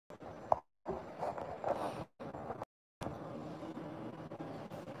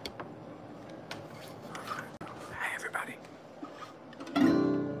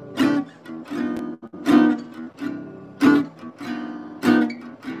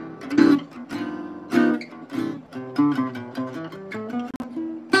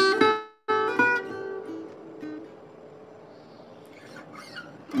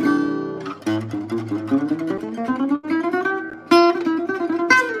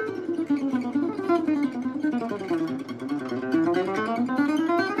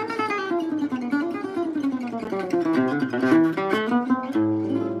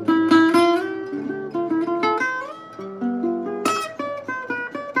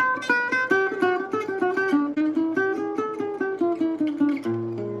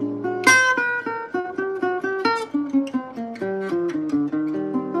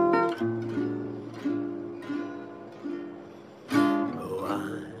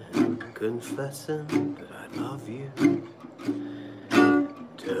confessing that I love you.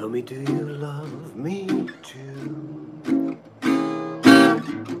 Tell me, do you love me too?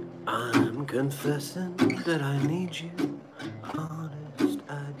 I'm confessing that I need you. Honest,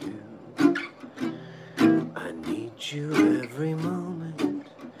 I do. I need you every moment.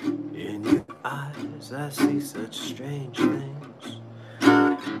 In your eyes I see such strange things,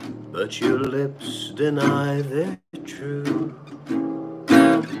 but your lips deny they're true.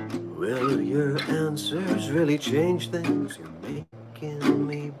 Will your answers really change things? You're making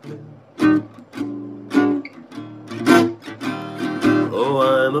me blue. Oh,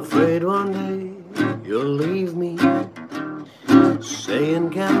 I'm afraid one day you'll leave me,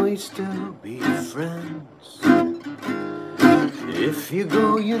 saying, can we still be friends? If you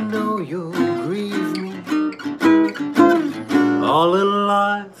go, you know you'll grieve me. All in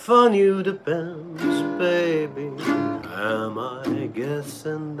life on you depends, baby. Am I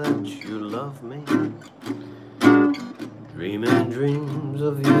guessing that you love me? Dreaming dreams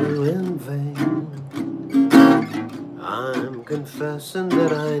of you in vain. I'm confessing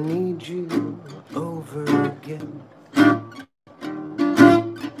that I need you over again.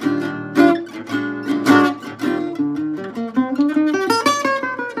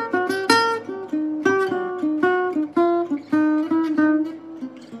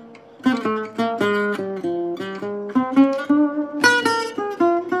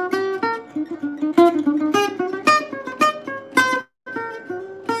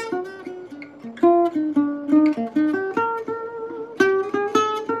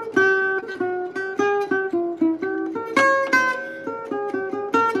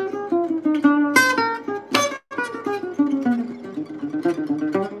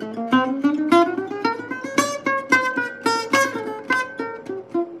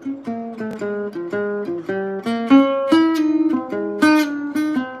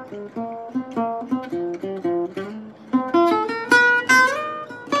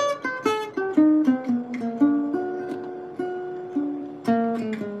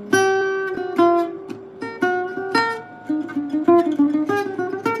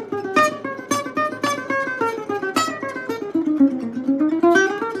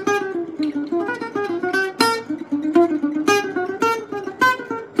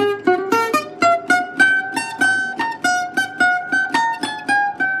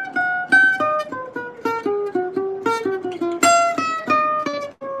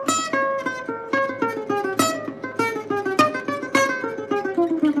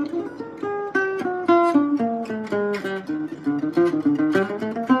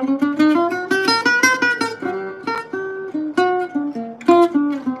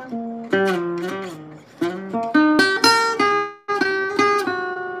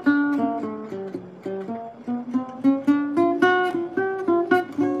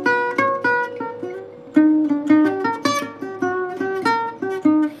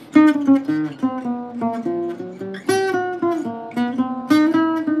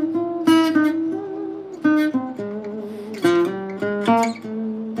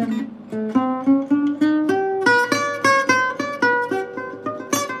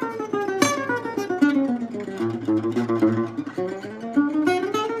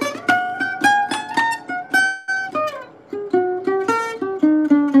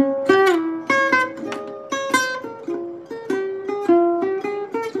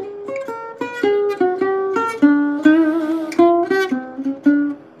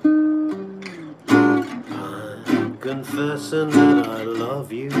 Confessing that I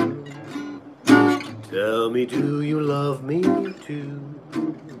love you. Tell me, do you love me too?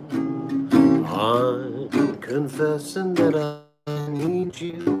 I'm confessing that I need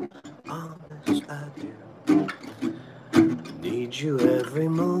you. Honest, I do. Need you every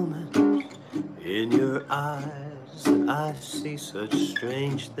moment. In your eyes I see such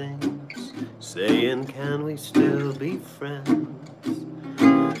strange things, saying, can we still be friends?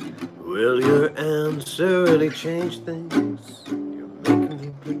 Will your answer really change things? You're making me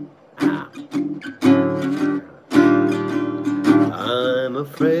blue. I'm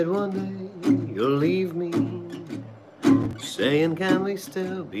afraid one day you'll leave me, saying, can we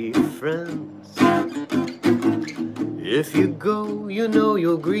still be friends? If you go, you know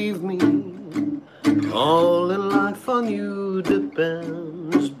you'll grieve me. All in life on you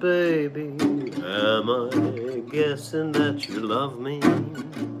depends, baby. Am I guessing that you love me?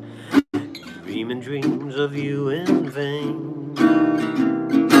 Dreaming dreams of you in vain.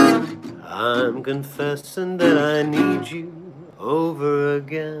 I'm confessing that I need you over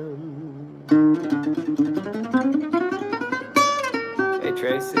again. Hey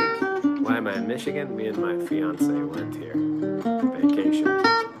Tracy, why am I in Michigan? Me and my fiance went here. Vacation.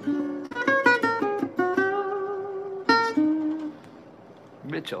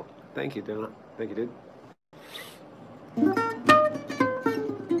 Mitchell. Thank you, dude. Thank you, dude.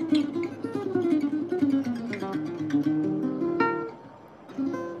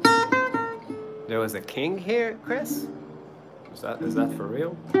 There was a king here, Chris? Is that for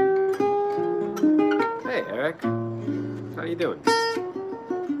real? Hey, Eric. How you doing?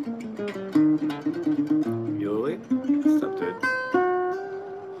 Yuli? What's up, dude?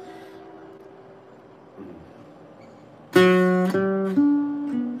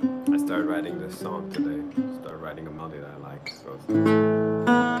 I started writing this song today. Started writing a melody that I like. So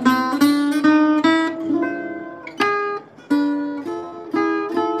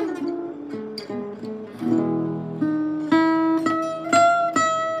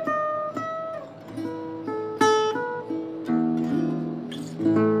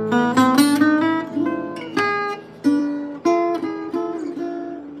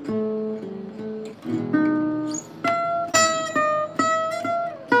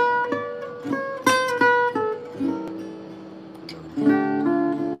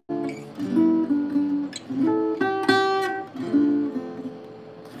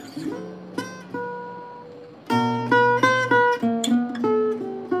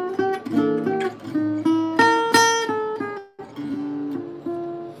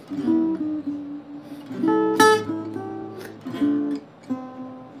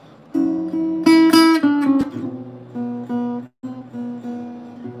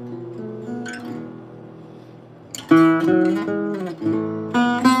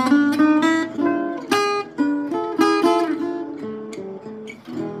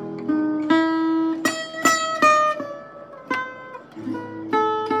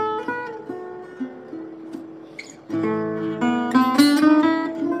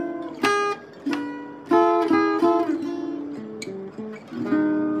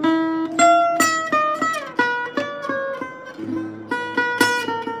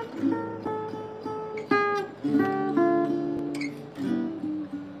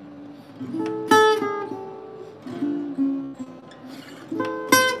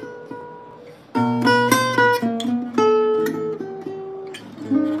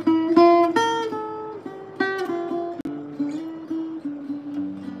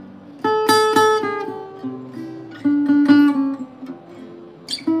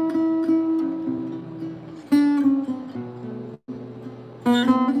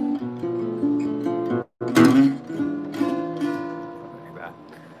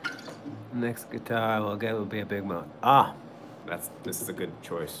next guitar I will get will be a big mouth. Ah, this is a good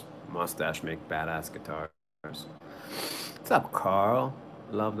choice. Mustache make badass guitars. What's up, Carl?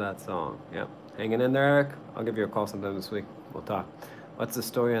 Love that song. Yep. Hanging in there, Eric? I'll give you a call sometime this week. We'll talk. What's the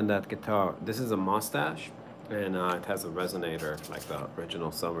story on that guitar? This is a Mustache, and it has a resonator, like the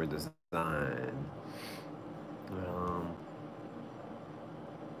original summer design.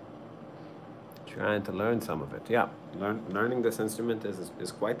 Trying to learn some of it. Yeah, learning this instrument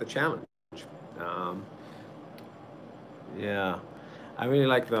is quite the challenge. Yeah, I really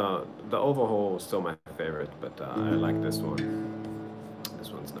like the overhaul is still my favorite, but I like this one.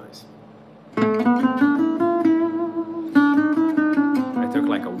 This one's nice. I took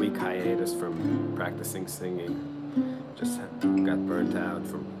like a week hiatus from practicing singing. Just got burnt out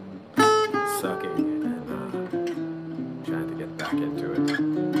from sucking and trying to get back into it.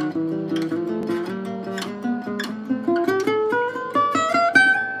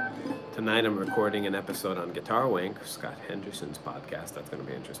 Tonight I'm recording an episode on Guitar Wink, Scott Henderson's podcast. That's going to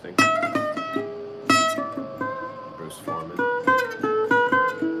be interesting. Bruce Foreman.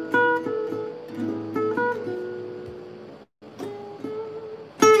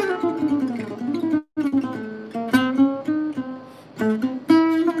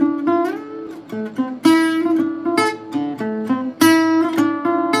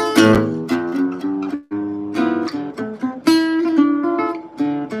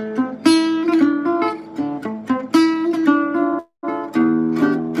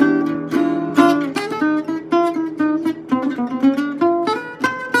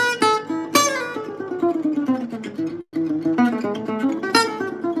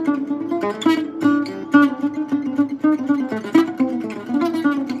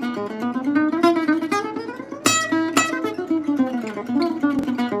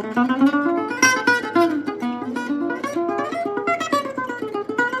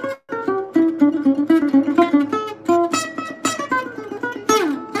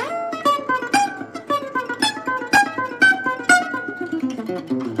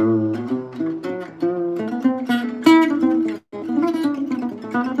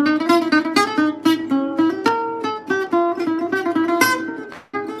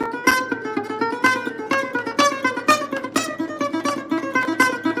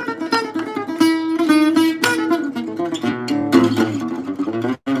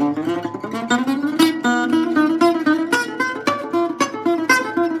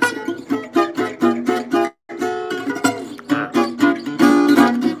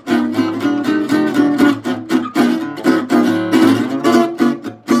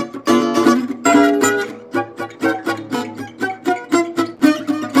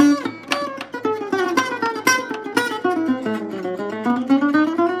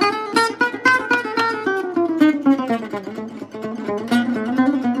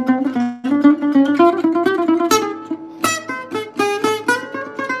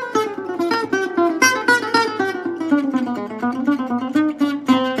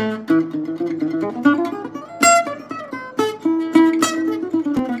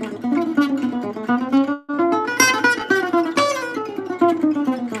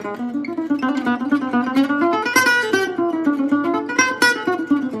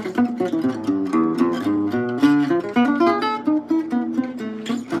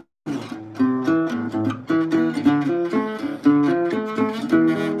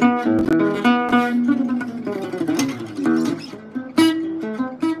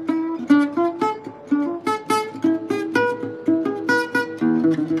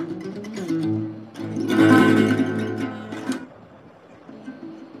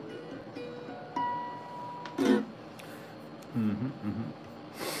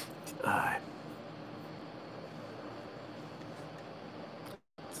 Alright.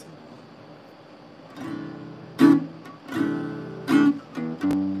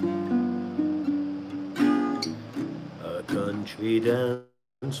 A country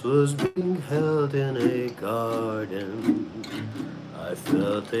dance was being held in a garden. I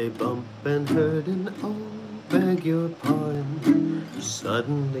felt a bump and heard an oh, beg your pardon.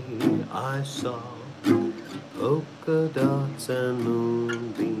 Suddenly I saw polka dots and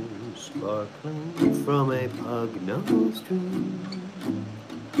moonbeams sparkling from a pug-nosed dream.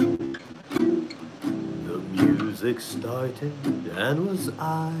 The music started, and was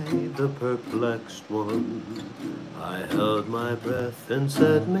I the perplexed one? I held my breath and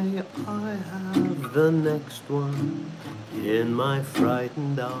said, may I have the next one? In my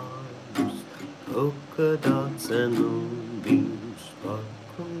frightened arms, polka dots and moonbeams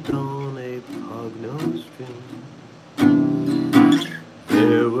sparkled on a pug-nosed dream.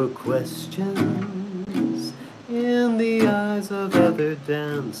 There were questions in the eyes of other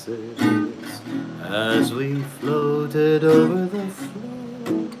dancers as we floated over the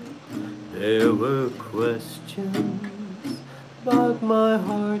floor. There were questions, but my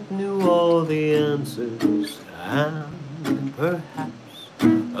heart knew all the answers, and perhaps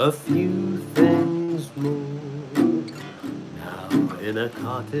a few things more. Now in a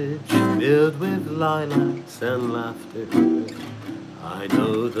cottage filled with lilacs and laughter, I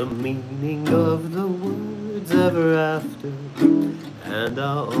know the meaning of the words ever after, and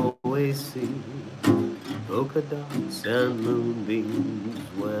I'll always see polka dots and moonbeams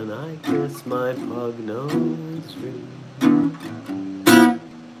when I kiss my pug-nosed dream.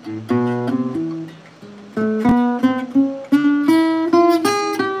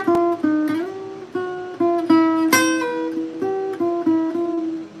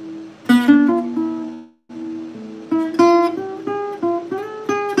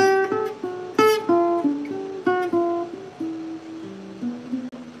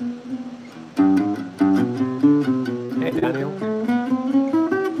 Hey, Daniel.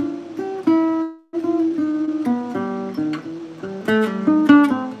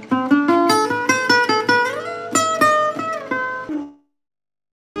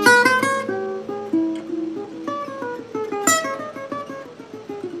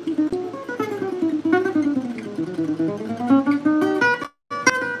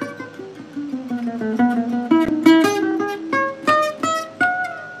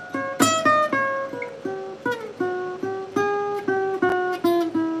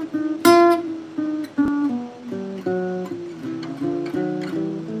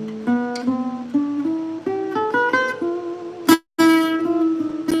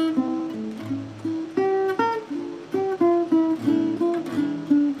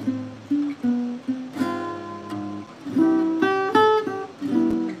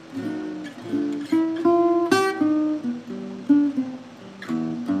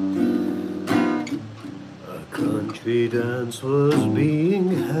 Country dance was being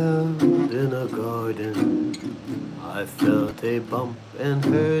held in a garden. I felt a bump and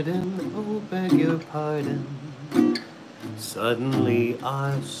heard an oh, beg your pardon. Suddenly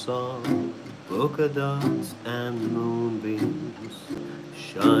I saw polka dots and moonbeams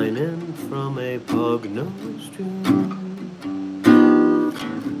shining from a pug-nosed dream.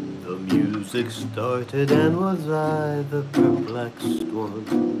 The music started, and was I the perplexed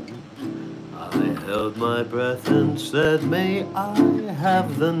one? I held my breath and said, may I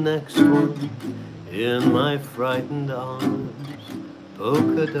have the next one? In my frightened arms,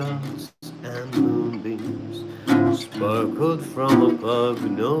 polka dots and moonbeams sparkled from a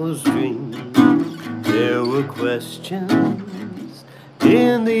pug-nosed dream. There were questions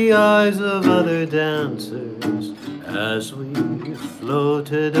in the eyes of other dancers as we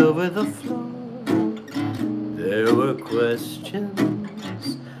floated over the floor. There were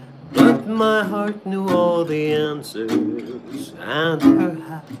questions, but my heart knew all the answers, and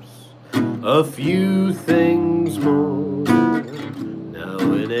perhaps a few things more. Now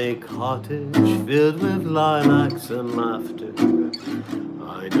in a cottage filled with lilacs and laughter,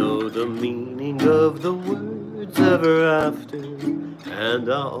 I know the meaning of the words ever after,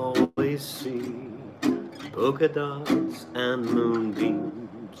 and I always see polka dots and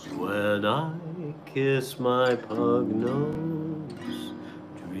moonbeams when I kiss my pug nose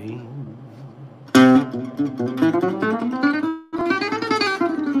dream.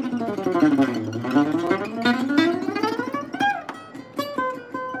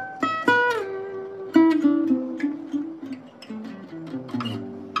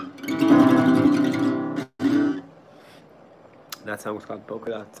 That song was called Polka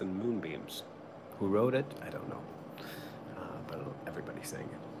Dots and Moonbeams. Who wrote it? I don't know. But everybody sang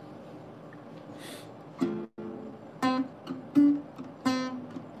it.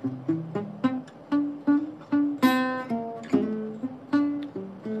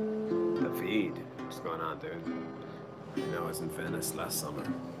 The feed. What's going on, dude? I was in Venice last summer.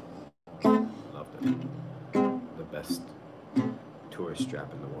 Loved it. The best tourist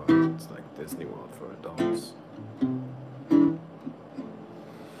trap in the world. It's like Disney World for adults.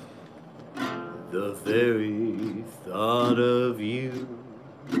 The very thought of you,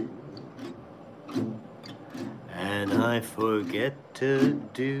 and I forget to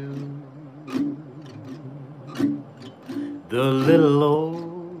do the little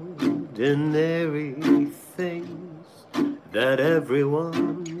ordinary things that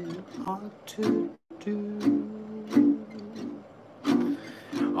everyone ought to do.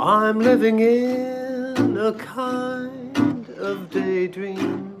 I'm living in a kind of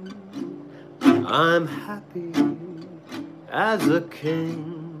daydream. I'm happy as a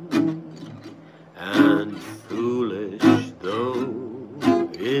king, and foolish though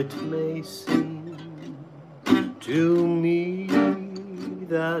it may seem to me,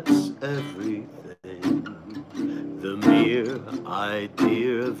 that's everything. The mere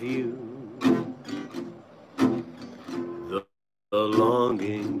idea of you, the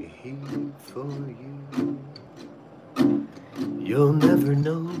longing here for you. You'll never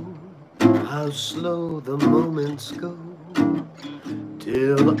know how slow the moments go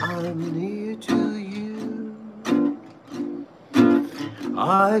till I'm near to you.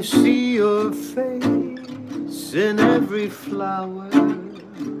 I see your face in every flower,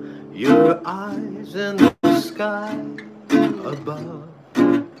 your eyes in the sky above.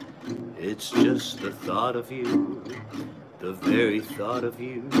 It's just the thought of you, the very thought of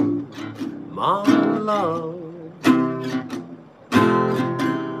you, my love.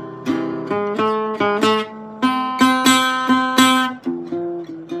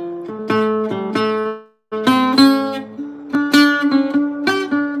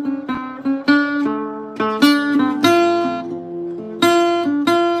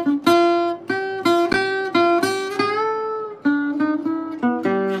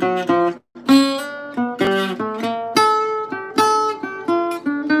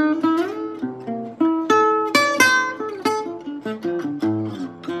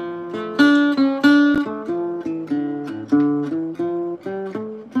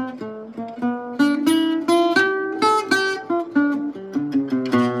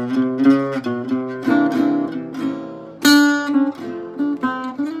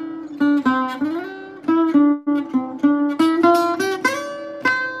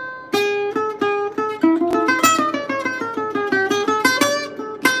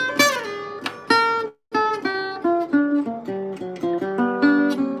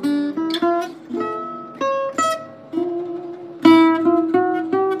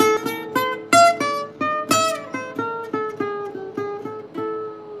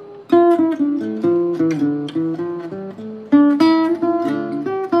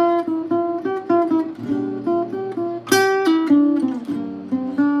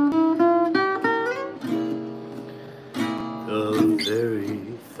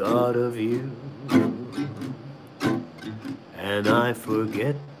 Thought of you, and I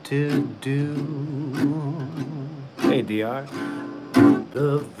forget to do, hey DR,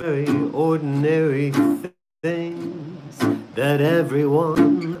 the very ordinary things that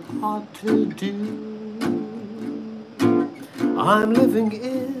everyone ought to do. I'm living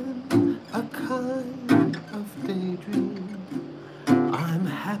in a kind of daydream. I'm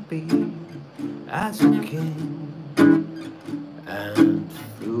happy as a king, and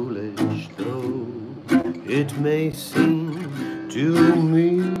foolish though it may seem to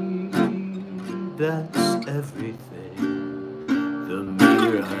me, that's everything. The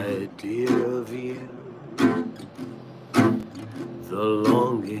mere idea of you, the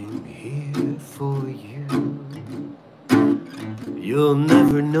longing here for you. You'll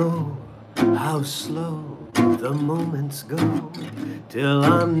never know how slow the moments go till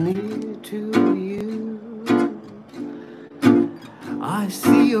I'm near to you. I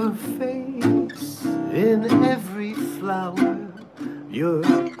see your face in every flower, Your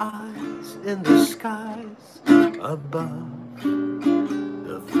eyes in the skies above.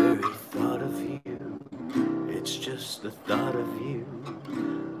 The very thought of you, it's just the thought of you,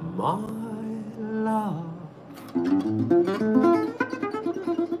 my love.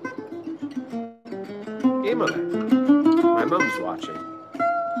 Hey, mother. My mom's watching.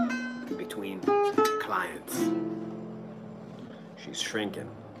 Between clients. She's shrinking.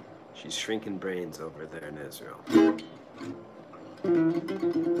 She's shrinking brains over there in Israel.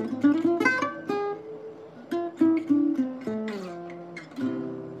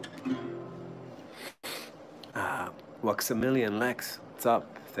 Waxamillion Lex, what's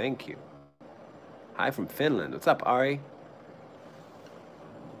up? Thank you. Hi from Finland. What's up, Ari?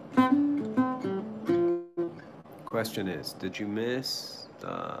 Question is, did you miss the...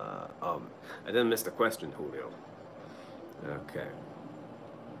 I didn't miss the question, Julio. Okay.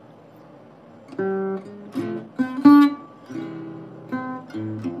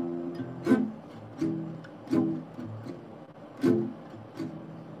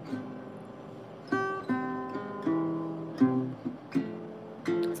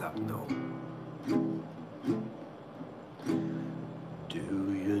 What's up, no? Do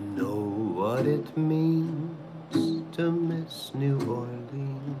you know what it means to miss New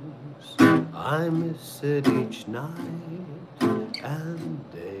Orleans? I miss it each night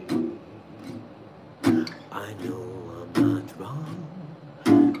and day. I know I'm not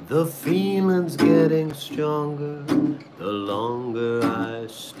wrong. The feeling's getting stronger the longer I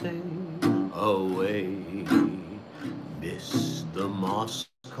stay away. Miss the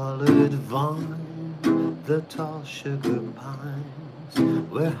moss-colored vine, the tall sugar pines,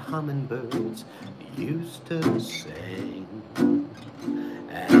 where hummingbirds used to sing.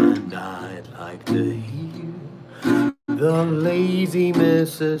 And I'd like to hear the lazy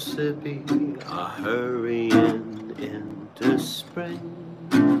Mississippi a-hurrying into spring.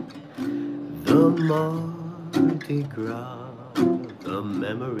 The Mardi Gras, the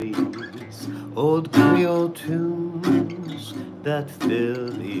memories, old Creole tunes that fill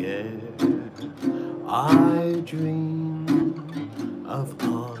the air. I dream of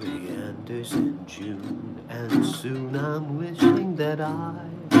oleanders in June, and soon I'm wishing that I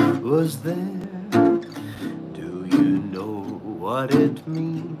was there. Do you know what it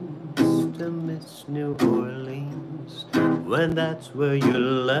means to miss New Orleans, when that's where you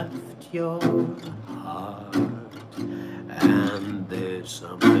left your heart? And there's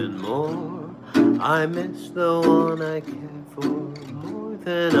something more, I miss the one I care for more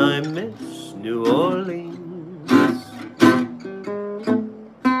than I miss New Orleans.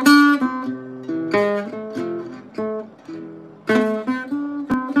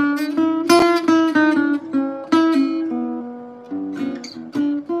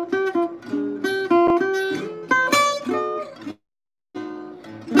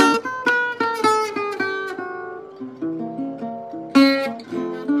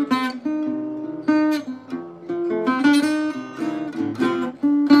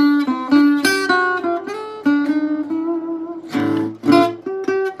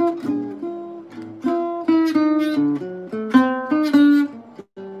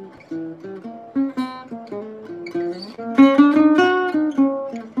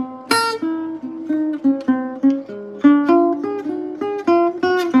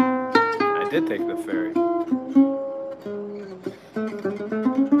 I did take the ferry.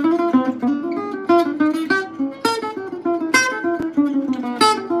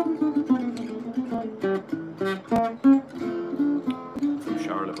 From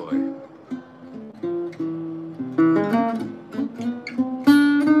Charlevoix.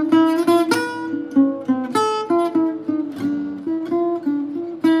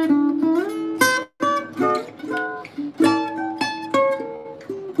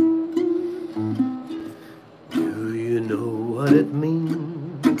 Do you know what it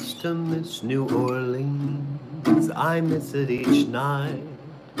means to miss New Orleans? I miss it each night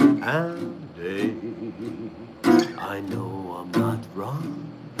and day. I know I'm not wrong.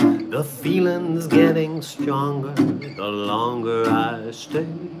 The feeling's getting stronger the longer I stay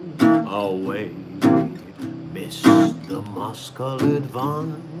away. Miss the moss-colored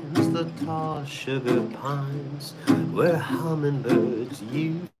vines, the tall sugar pines, where hummingbirds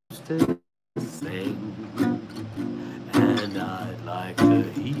used to sing. And I'd like to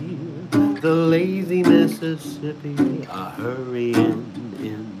hear the lazy Mississippi a-hurrying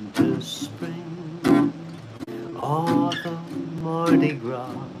into spring. All the Mardi Gras,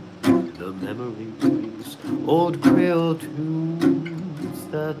 the memories, old Creole tunes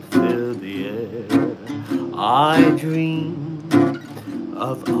that fill the air. I dream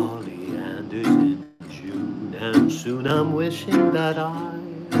of oleanders in June, and soon I'm wishing that I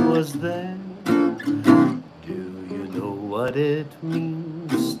was there. Do you know what it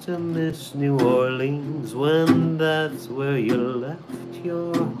means to miss New Orleans when that's where you left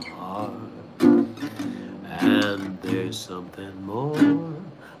your heart? And there's something more.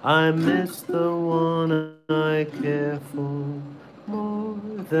 I miss the one I care for more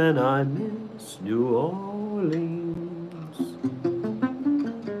than I miss New Orleans.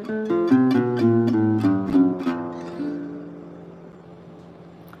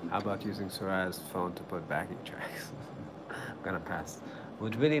 How about using Soraya's phone to put backing tracks? I'm gonna pass.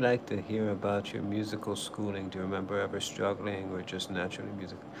 Would really like to hear about your musical schooling. Do you remember ever struggling or just naturally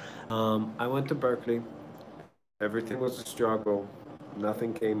music? I went to Berkeley. Everything was a struggle.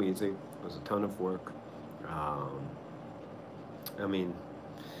 Nothing came easy. It was a ton of work. Um, I mean,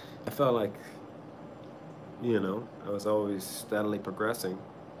 I felt like, I was always steadily progressing,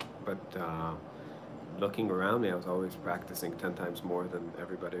 but looking around me, I was always practicing 10 times more than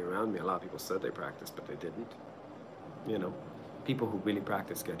everybody around me. A lot of people said they practiced, but they didn't. You know, people who really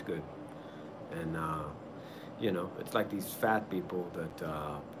practice get good. And, it's like these fat people that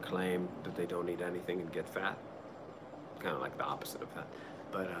claim that they don't need anything and get fat. Kind of like the opposite of that.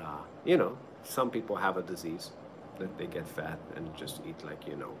 But, some people have a disease that they get fat and just eat like,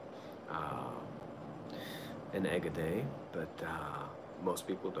 uh, an egg a day, but most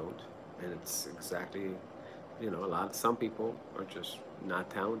people don't. And it's exactly, some people are just not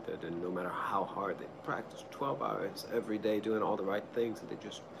talented, and no matter how hard they practice 12 hours every day doing all the right things, and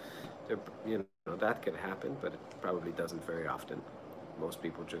that could happen, but it probably doesn't very often. Most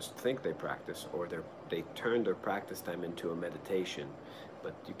people just think they practice, or they turn their practice time into a meditation,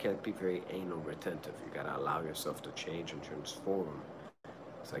 but you can't be very anal retentive. You gotta allow yourself to change and transform.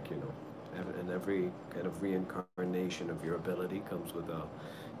 It's like, and every kind of reincarnation of your ability comes with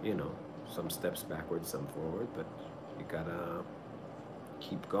you know, some steps backwards, some forward, but you gotta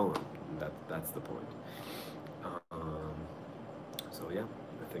keep going. That's the point. Um, so yeah,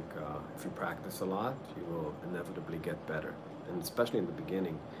 I think if you practice a lot, you will inevitably get better, and especially in the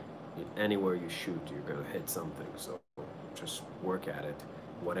beginning, anywhere you shoot, you're gonna hit something. So just work at it,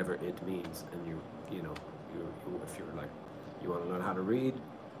 whatever it means, and if you're like, you want to learn how to read,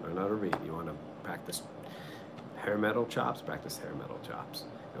 learn how to read. You want to practice hair metal chops, practice hair metal chops.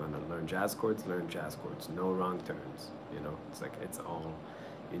 You want to learn jazz chords, learn jazz chords. No wrong turns. It's like it's all.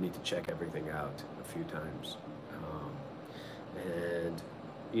 You need to check everything out a few times, and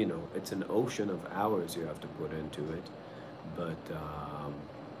it's an ocean of hours you have to put into it. But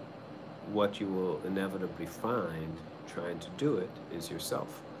what you will inevitably find trying to do it is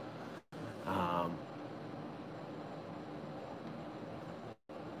yourself. Um,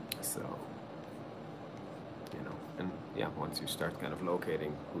 so and yeah, once you start kind of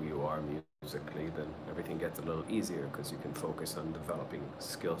locating who you are musically, then everything gets a little easier because you can focus on developing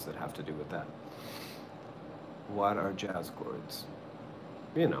skills that have to do with that. What are jazz chords?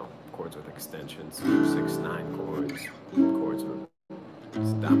 Chords with extensions, 6/9 chords, chords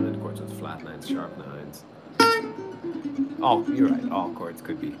with dominant chords with flat nines, sharp nines. Oh, you're right. All chords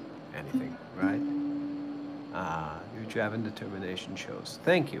could be anything, right? Your drive and determination shows.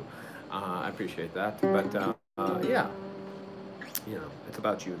 Thank you. I appreciate that. But yeah, it's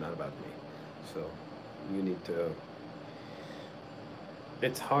about you, not about me. So you need to.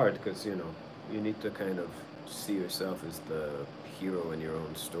 It's hard because you need to kind of see yourself as the hero in your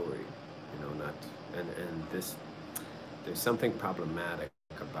own story. Not and this. There's something problematic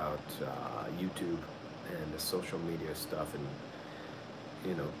about YouTube and the social media stuff, and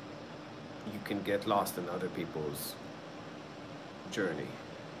you can get lost in other people's journey.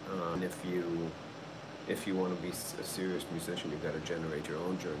 And if you want to be a serious musician, you got to generate your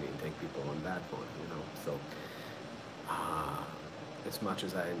own journey and take people on that one. So as much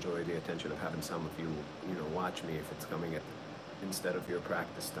as I enjoy the attention of having some of you watch me, if it's coming at instead of your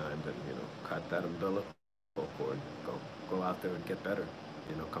practice time, then cut that umbilical cord, go out there and get better.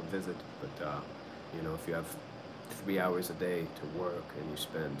 Come visit. But if you have 3 hours a day to work and you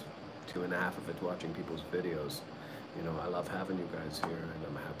spend 2.5 of it watching people's videos, I love having you guys here, and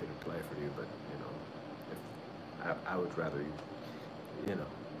I'm happy to play for you. But if I would rather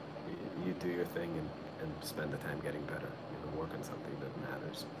you do your thing and spend the time getting better. Work on something that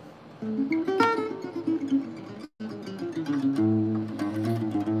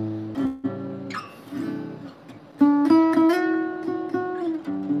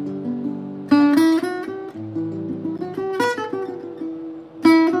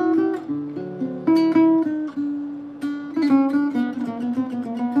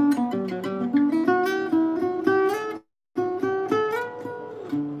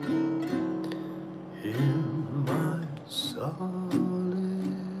In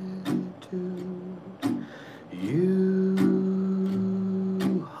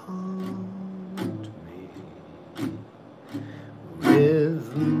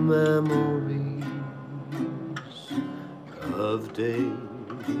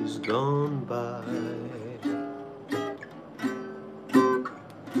days gone by.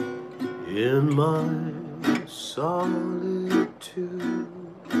 In my solitude,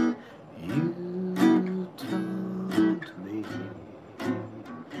 you taught me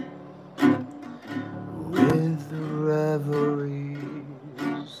with reveries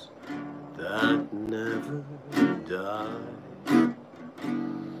that never die.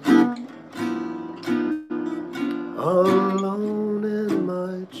 Alone in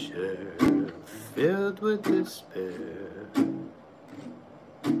my chair, filled with despair,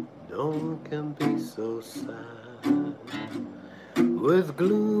 no one can be so sad. With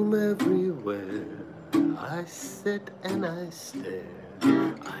gloom everywhere, I sit and I stare.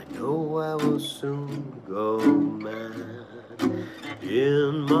 I know I will soon go mad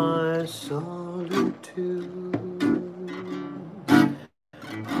in my solitude.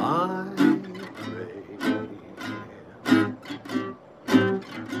 I pray,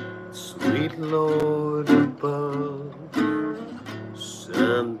 sweet Lord above,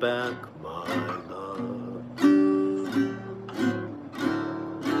 send back my love.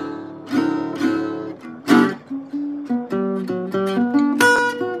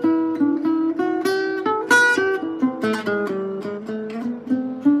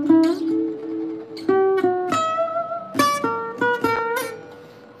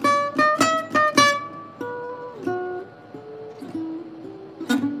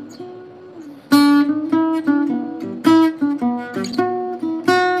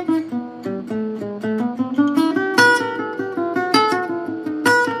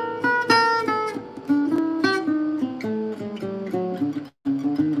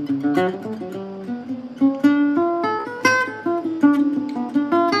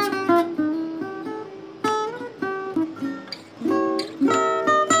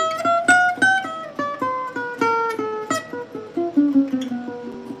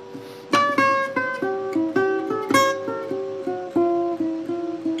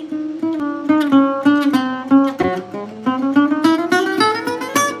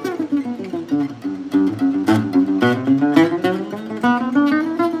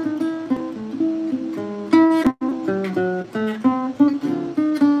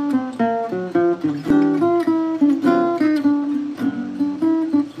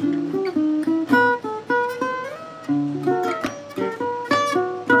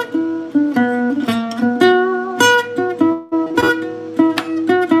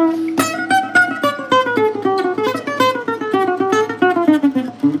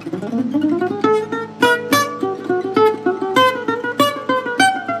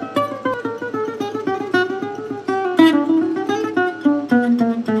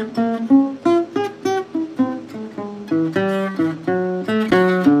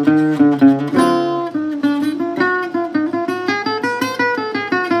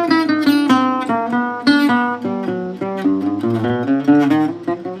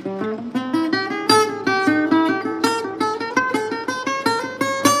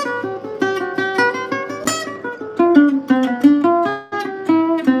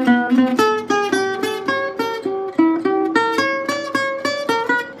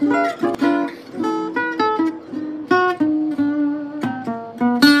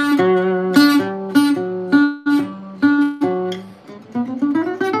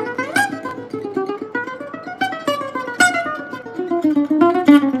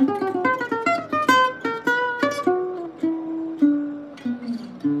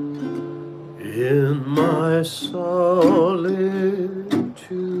 In my solitude,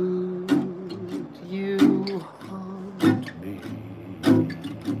 you haunt me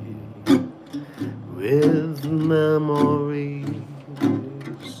with memories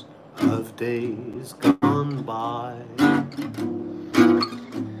of days gone by.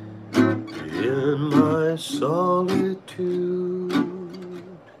 In my solitude,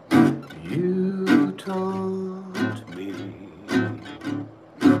 you taunt me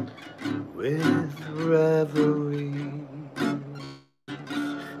with reveries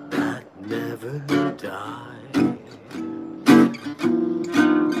that never die.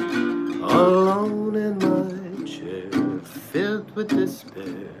 Alone in my chair, filled with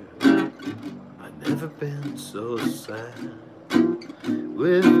despair, I've never been so sad.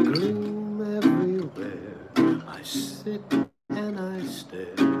 With gloom everywhere, I sit and I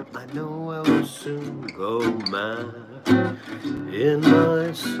stare. I know I will soon go mad in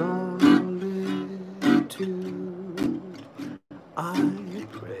my solitude. I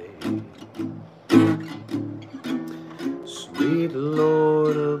pray, sweet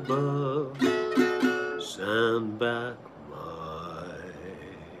Lord above, send back my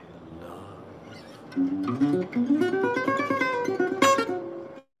love.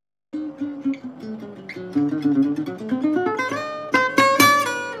 Rumor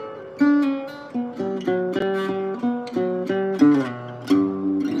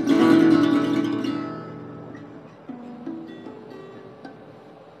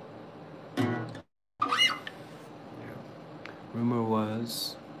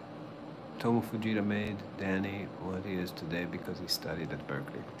was Tomo Fujita made Danny what he is today because he studied at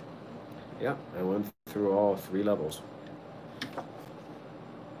Berkeley. Yeah, I went through all 3 levels.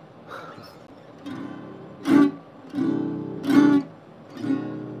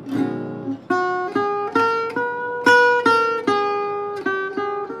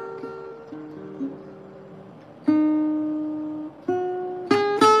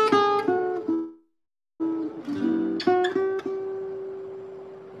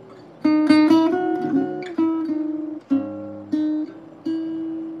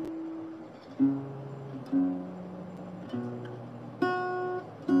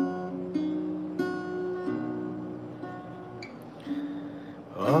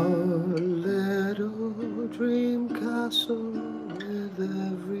 Our little dream castle with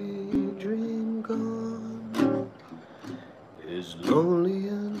every dream gone is lonely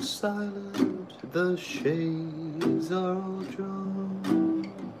and silent, the shades are all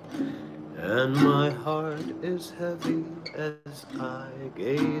drawn, and my heart is heavy as I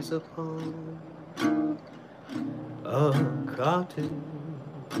gaze upon a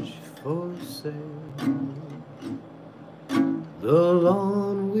cottage for sale. The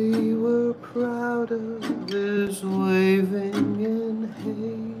lawn we were proud of is waving in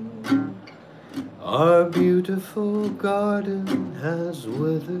hay. Our beautiful garden has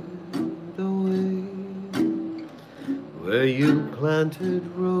withered away. Where you planted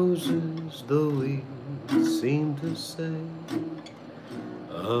roses, the weeds seem to say,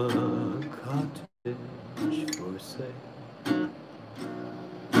 a cottage for sale.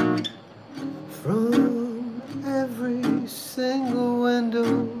 From every single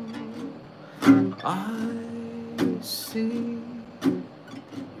window I see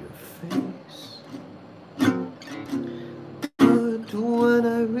your face, but when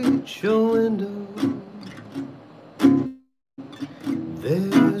I reach your window,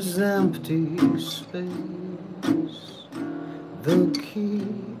 there's empty space. The key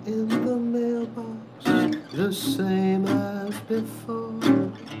in the mailbox, the same as before,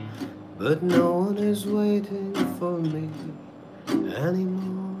 but no one is waiting for me anymore.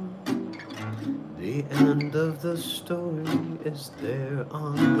 The end of the story is there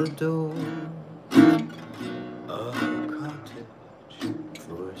on the door, a cottage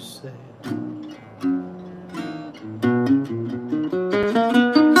for sale.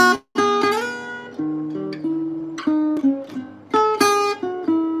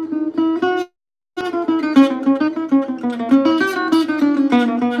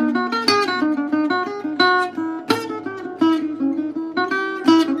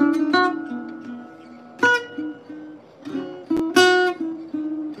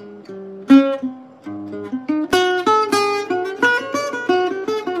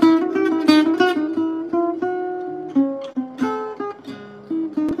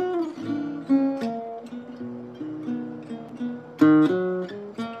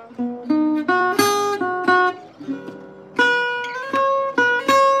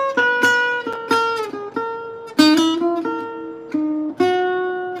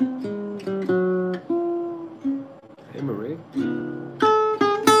 Hey, Marie.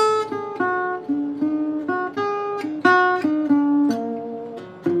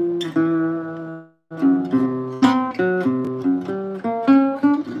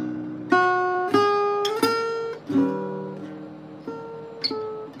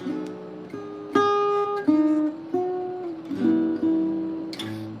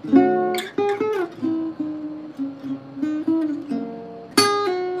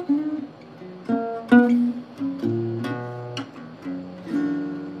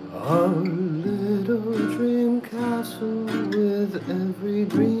 Our little dream castle with every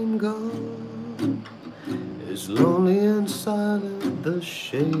dream gone is lonely and silent, the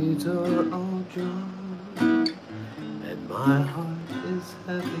shades are all drawn, and my heart is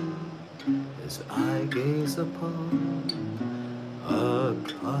heavy as I gaze upon a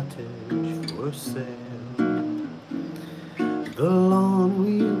cottage for sale. The lawn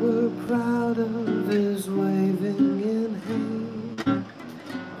we were proud of is waving in hay.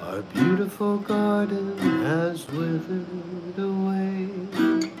 Our beautiful garden has withered away.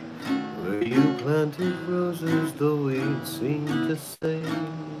 Where you planted roses, the weeds seem to say,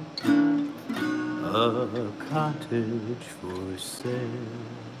 a cottage for sale.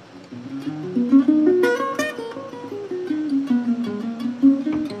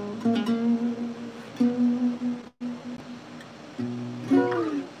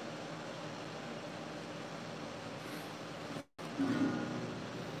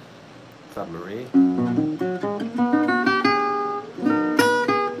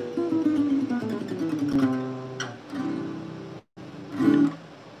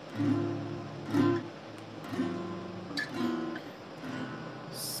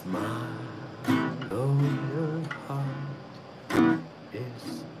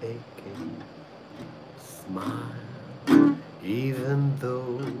 aching. Smile, even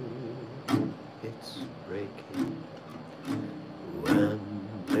though it's breaking. When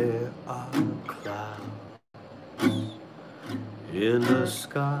there are clouds in the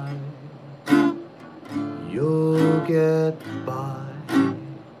sky, you'll get by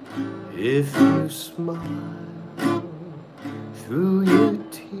if you smile through your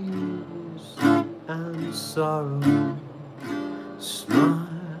tears and sorrow. Smile,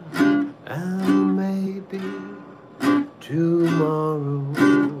 and maybe tomorrow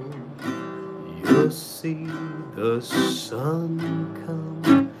you'll see the sun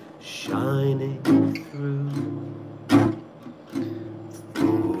come shining through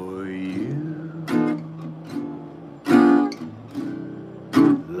for you.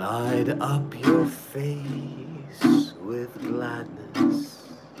 Light up your face with gladness.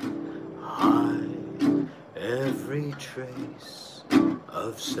 Hide every trace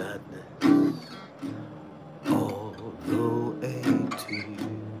of sadness. Although a tear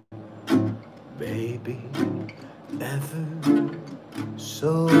may be ever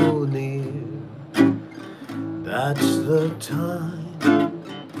so near, that's the time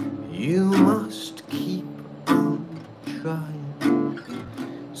you must keep on trying.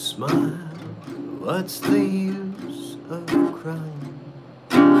 Smile, what's the use of crying?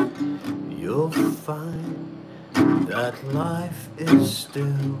 You'll find that life is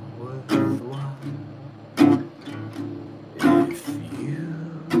still worthwhile if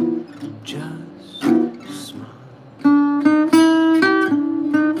you just smile.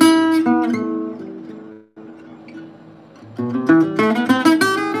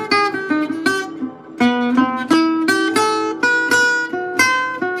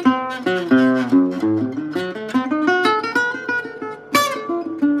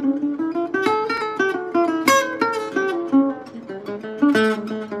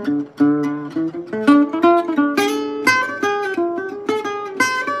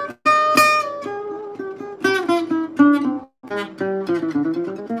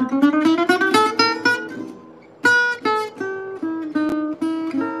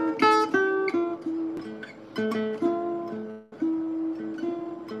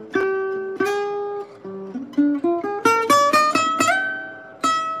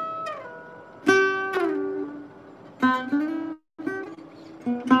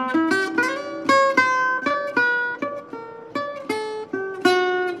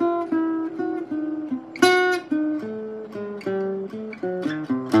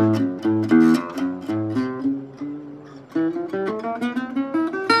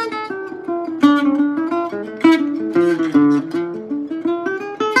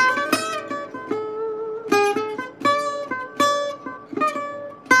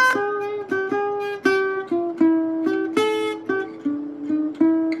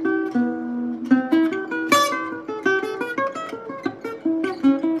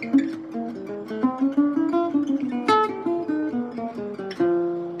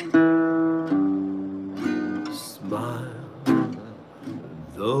 Smile,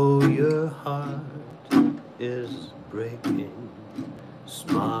 though your heart is breaking.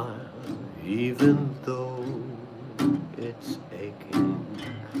 Smile, even though it's aching.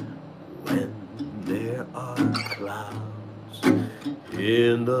 When there are clouds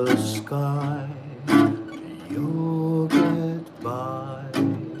in the sky, you'll get by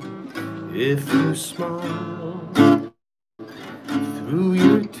if you smile through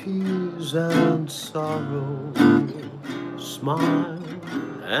your tears and sorrow. Smile,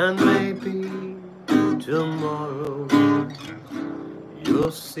 and maybe tomorrow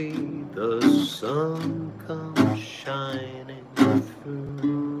you'll see the sun come shining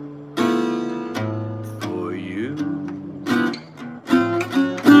through for you.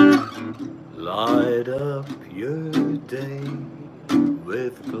 Light up your day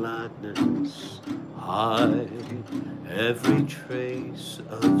with gladness. Hide every trace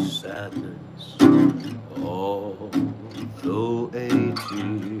of sadness. Although a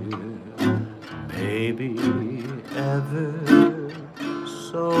tear may be ever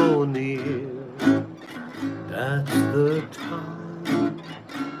so near, that's the time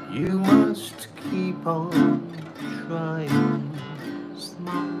you must keep on trying.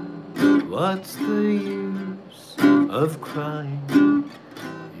 Smile, what's the use of crying?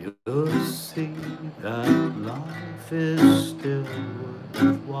 You'll see that life is still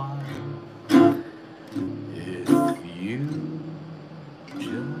worthwhile if you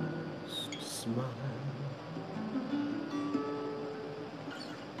just smile.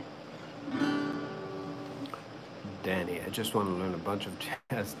 Danny, I just want to learn a bunch of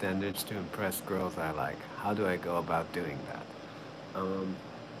jazz standards to impress girls I like. How do I go about doing that? Um,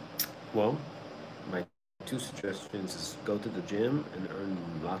 Well, my two suggestions is go to the gym and earn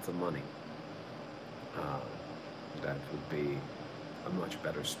lots of money. Uh, that would be a much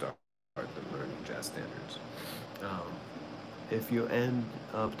better start than learning jazz standards. Um, if you end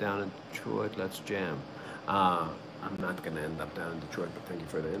up down in Detroit, let's jam. Uh, I'm not going to end up down in Detroit, but thank you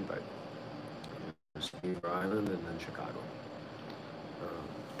for the invite. There's Beaver Island and then Chicago.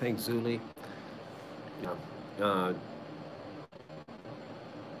 Thanks, Zuli. Yeah. Uh,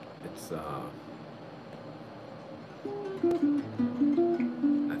 it's, I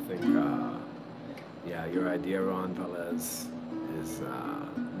think, yeah, your idea, Ron Velez, is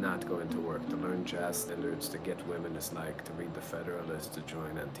not going to work. To learn jazz standards, to get women is like to read the Federalist, to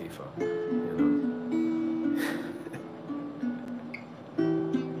join Antifa, you know?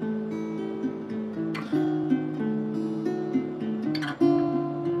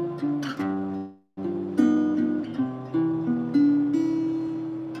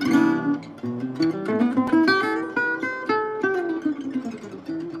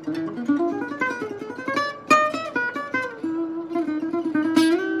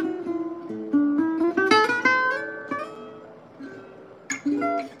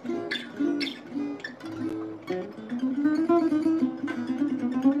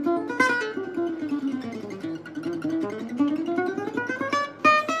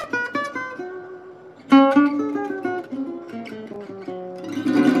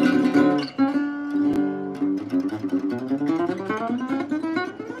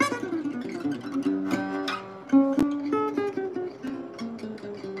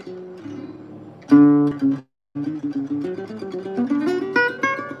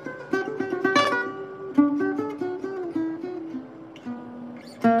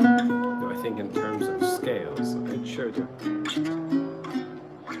 No, I think in terms of scales, it sure do.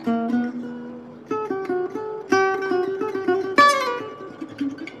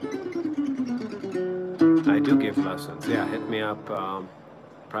 I do give lessons. Yeah, hit me up,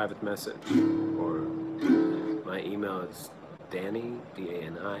 private message, or my email is Danny,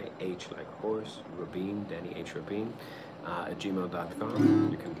 D-A-N-I-H like horse, Rabin, Danny H. Rabin, at gmail.com.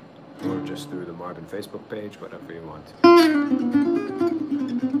 You can, or just through the Marvin Facebook page, whatever you want.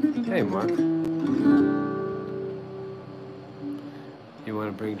 Hey, Mark. You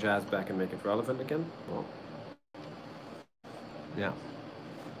want to bring jazz back and make it relevant again? Well, yeah.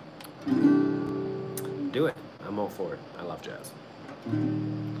 Do it. I'm all for it. I love jazz.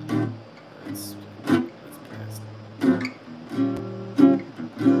 That's best.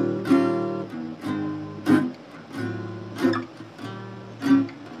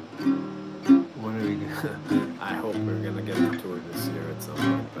 When are we gonna, I hope we're gonna get the tour this year at some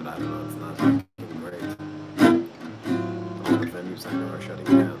point, but I don't know, it's not looking great. All the venues I know are shutting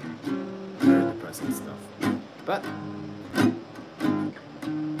down. Very depressing stuff. But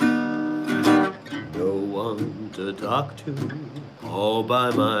No one to talk to, all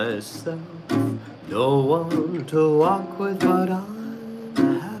by myself. No one to walk with, but I'm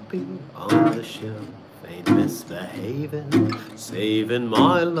happy on the shelf. Ain't misbehaving, saving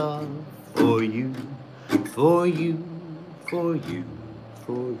my love for you, for you, for you,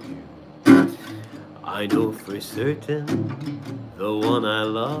 for you. I know for certain the one I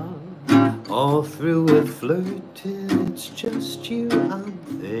love, all through with flirting, it's just you I'm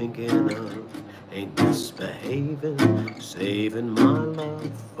thinking of. Ain't misbehaving, saving my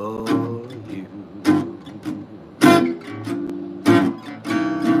love for you.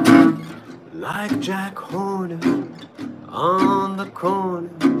 Like Jack Horner on the corner,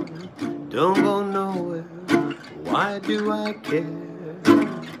 don't go nowhere, why do I care?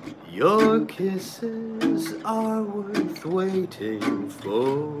 Your kisses are worth waiting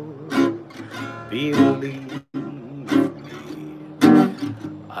for, believe me.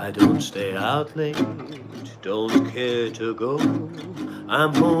 I don't stay out late, don't care to go.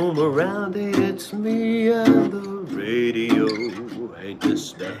 I'm home around 8, it's me and the radio. Ain't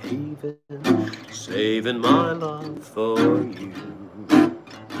misbehaving, saving my love for you.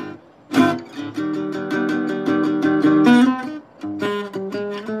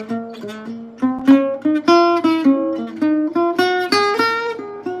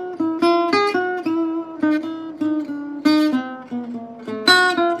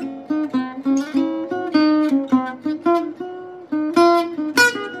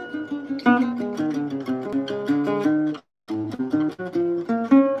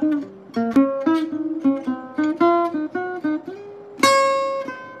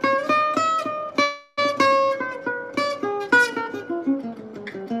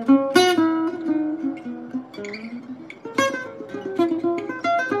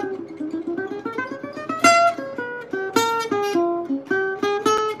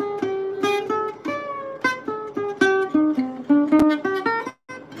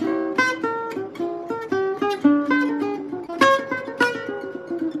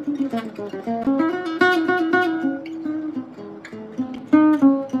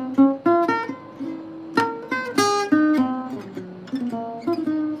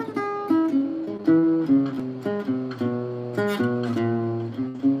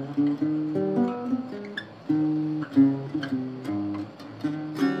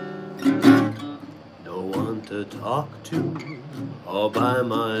 to talk to, all by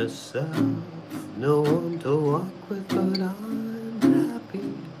myself. No one to walk with, but I'm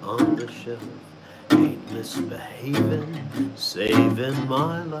happy on the shelf. Ain't misbehaving, saving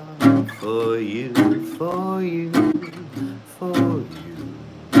my love for you, for you, for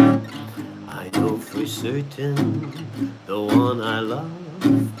you. I know for certain the one I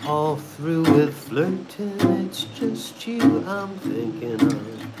love, all through with flirting. It's just you I'm thinking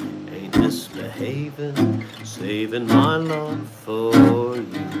of. Ain't misbehaving, saving my love for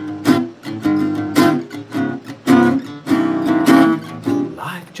you.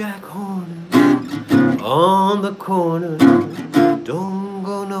 Like Jack Horner on the corner, don't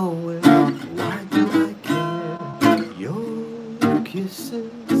go nowhere. Why do I care? Your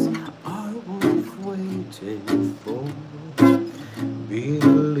kisses are worth waiting for. Believe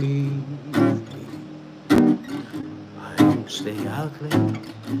me, I won't stay out late,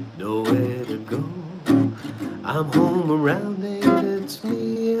 nowhere to go. I'm home around 8, it's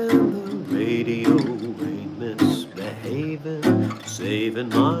me and the radio. Ain't misbehaving, saving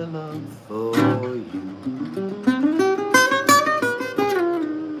my love for you.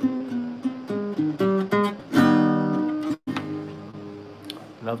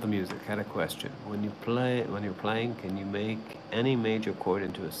 Love the music. Had a question. When you're playing, can you make any major chord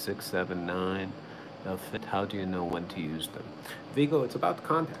into a 6, 7, 9? They'll fit. How do you know when to use them? Vigo, it's about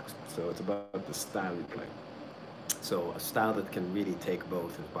context. So it's about the style you play. So a style that can really take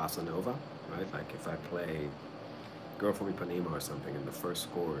both is bossa nova, right? Like if I play Girl from Ipanema or something in the first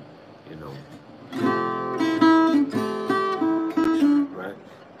chord, you know, right?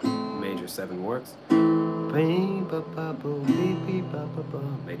 Major 7 works.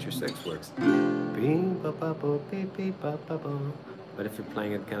 Major 6 works. But if you're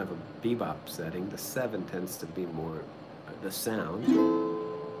playing in kind of a bebop setting, the 7 tends to be more the sound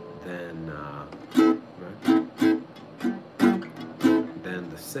than right? Than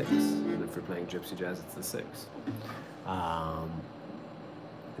the 6. And if you're playing gypsy jazz, it's the 6.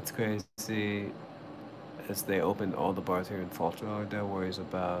 It's crazy. As they opened all the bars here in Falter, there worries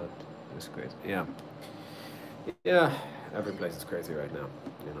about this crazy. Yeah. Yeah, every place is crazy right now.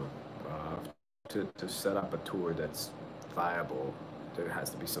 You know, to set up a tour that's viable, there has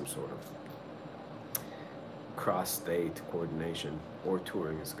to be some sort of cross-state coordination, or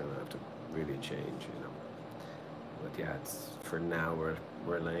touring is gonna have to really change. You know, but yeah, it's for now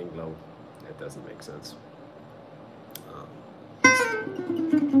we're laying low. It doesn't make sense. You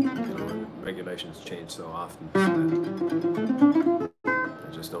know, regulations change so often that I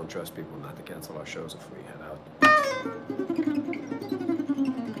just don't trust people not to cancel our shows if we head out.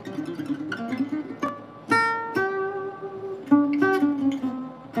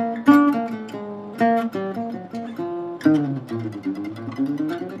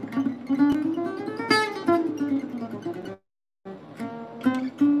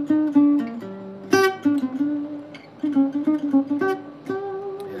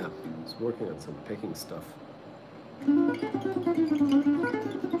 Yeah, I was working on some picking stuff.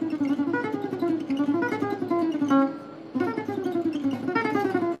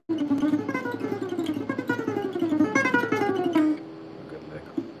 Good lick.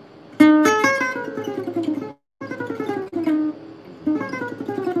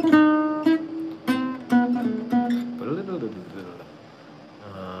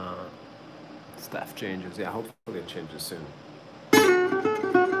 Staff changes. Yeah, hopefully it changes soon.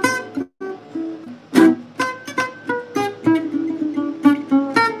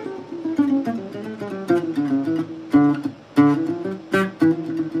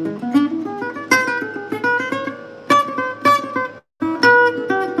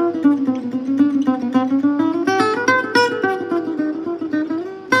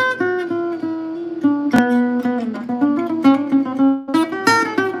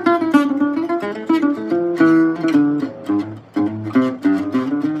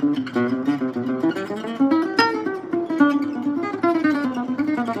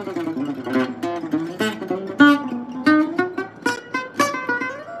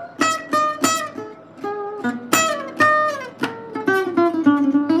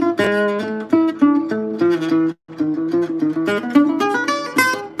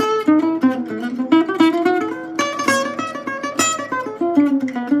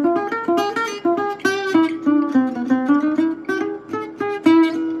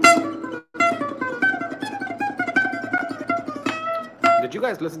 Did you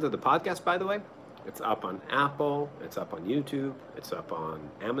guys listen to the podcast, by the way? It's up on Apple, it's up on YouTube, it's up on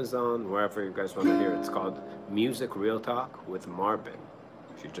Amazon, wherever you guys want to hear it. It's called Music Real Talk with Marvin.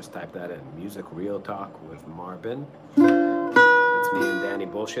 If you just type that in, Music Real Talk with Marvin. It's me and Dan. any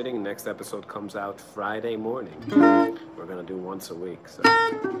bullshitting. Next episode comes out Friday morning. We're gonna do once a week, so it's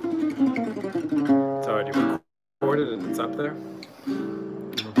already recorded and it's up there.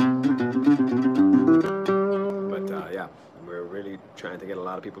 But yeah, we're really trying to get a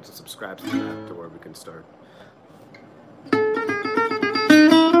lot of people to subscribe to that, to where we can start.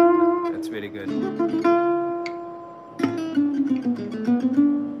 That's really good.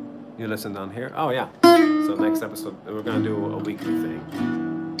 You listen down here? Oh yeah. So next episode, we're gonna do a weekly thing,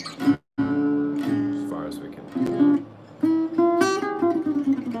 as far as we can.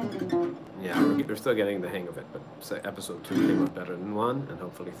 Yeah, we're still getting the hang of it, but say episode 2 came out better than 1, and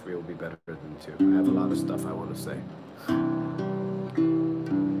hopefully 3 will be better than 2. I have a lot of stuff I want to say.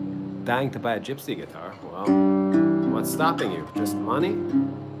 Dying to buy a gypsy guitar? Well, what's stopping you? Just money?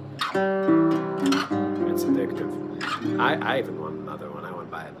 It's addictive. I even want another one. I want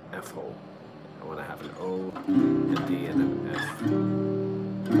to buy an F hole. I want to have an O, a D, and an F.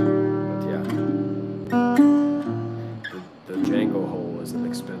 But yeah, the Django hole is an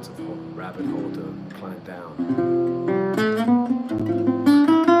expensive hole, rabbit hole to climb down.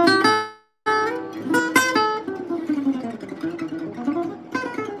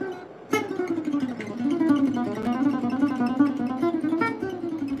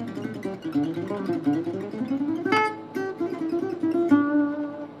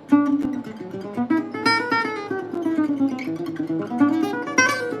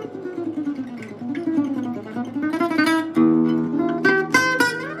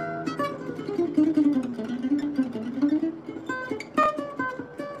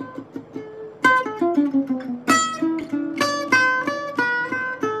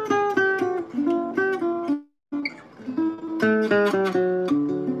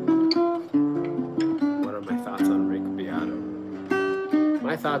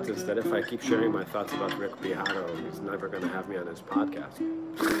 Is that if I keep sharing my thoughts about Rick Beato, he's never going to have me on his podcast.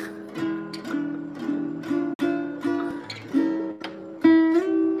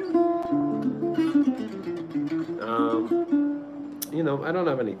 You know, I don't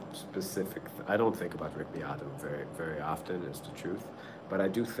have any specific. I don't think about Rick Beato very, very often, is the truth. But I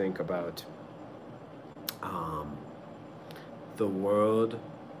do think about the world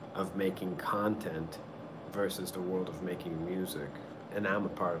of making content versus the world of making music. And I'm a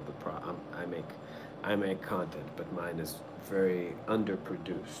part of the I make content, but mine is very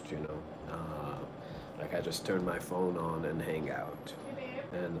underproduced, you know. Like I just turn my phone on and hang out. Hey,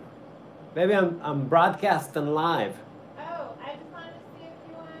 babe. And baby, I'm broadcasting live. Oh, I just wanted to see if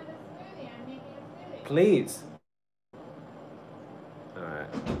you wanted a smoothie. I'm making a smoothie. Please. All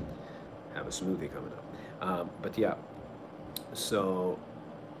right. Have a smoothie coming up. But yeah. So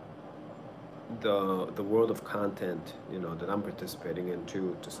the world of content, you know, that I'm participating in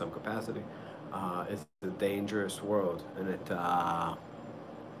to some capacity, is a dangerous world, and it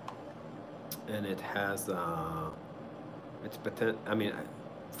has it's I mean,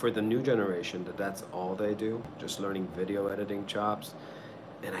 for the new generation, that's all they do, just learning video editing chops,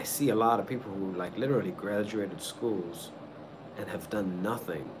 and I see a lot of people who like literally graduated schools and have done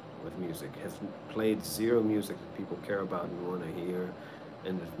nothing with music, have played zero music that people care about and want to hear,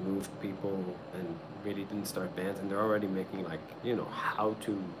 and it moved people, and really didn't start bands, and they're already making, like, you know, how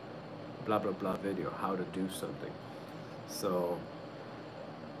to blah blah blah video, how to do something. So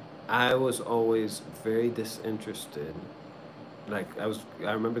I was always very disinterested. Like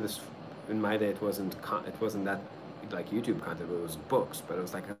I remember this in my day. It wasn't that like YouTube content, but it was books. But it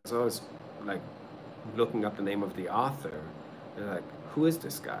was like I was always like looking up the name of the author, and like, who is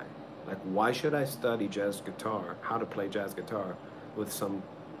this guy? Like, why should I study jazz guitar, how to play jazz guitar, with some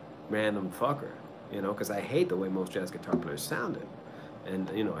random fucker, you know, because I hate the way most jazz guitar players sounded, and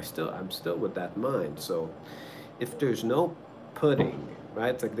you know, I'm still with that mind. So if there's no pudding,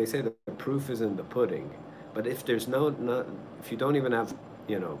 right? It's like they say that the proof is in the pudding, but if there's if you don't even have,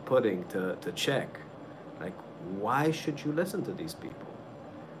 you know, pudding to check, like, why should you listen to these people?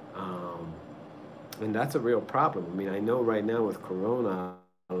 And that's a real problem. I mean, I know right now with Corona,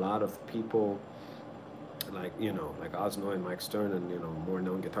 a lot of people, like, you know, like Osno and Mike Stern and, you know, more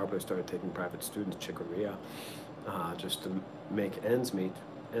known guitar players started taking private students, Chick Corea, just to make ends meet.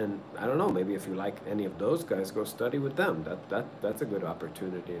 And I don't know, maybe if you like any of those guys, go study with them. That's a good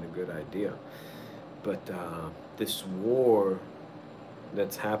opportunity and a good idea. But this war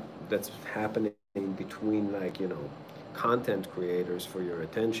that's happening between, like, you know, content creators for your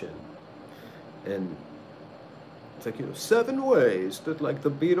attention, and it's like, you know, 7 ways that, like,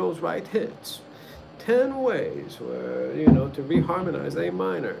 the Beatles write hits, 10 ways where, you know, to reharmonize A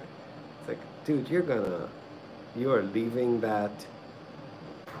minor. It's like, dude, you are leaving that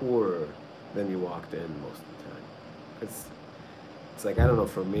poorer than you walked in most of the time. It's like, I don't know.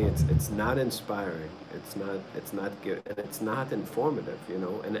 For me, it's not inspiring. It's not good, and it's not informative.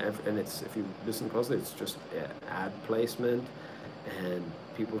 And it's, if you listen closely, it's just ad placement, and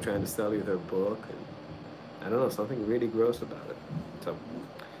people trying to sell you their book, and I don't know, something really gross about it. So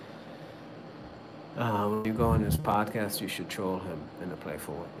when you go on his podcast, you should troll him in a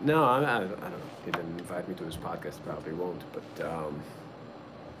playful way. No, I don't know. He didn't invite me to his podcast. Probably won't. But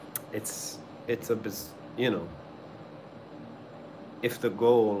it's it's a if the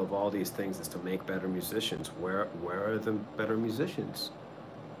goal of all these things is to make better musicians, where are the better musicians?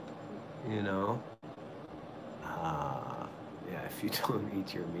 You know, yeah. If you don't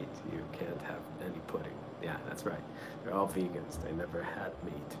eat your meat, you can't have any pudding. Yeah, that's right. They're all vegans. They never had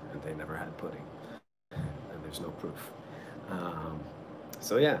meat, and they never had pudding, and there's no proof. Um,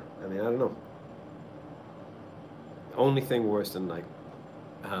 so yeah, I mean, I don't know. Only thing worse than like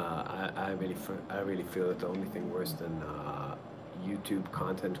I really feel that the only thing worse than YouTube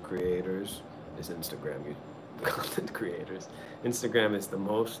content creators is Instagram content creators. Instagram is the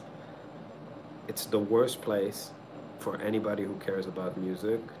most. It's the worst place for anybody who cares about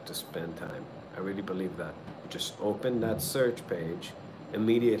music to spend time. I really believe that. You just open that search page,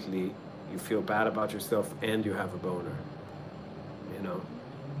 immediately you feel bad about yourself and you have a boner. You know,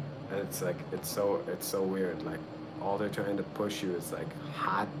 and it's like it's so weird. Like all they're trying to push you is like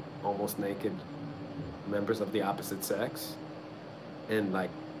hot, almost naked members of the opposite sex, and like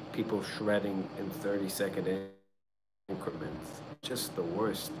people shredding in 30-second increments. Just the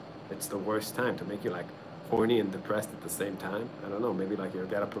worst. It's the worst time to make you like horny and depressed at the same time. I don't know. Maybe like you'll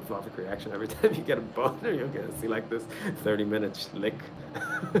get a prophylactic reaction every time you get a boner. You'll get to see like this 30-minute lick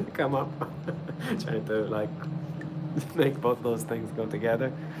come up, trying to like make both those things go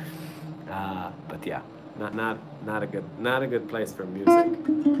together. But yeah, not a good place for music,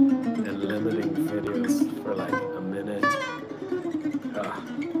 and limiting videos for like a minute.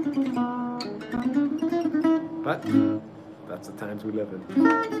 But that's the times we live in.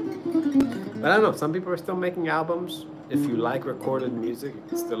 But I don't know. Some people are still making albums. If you like recorded music, you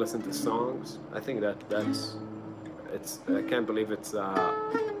can still listen to songs. I think that's it's. I can't believe it's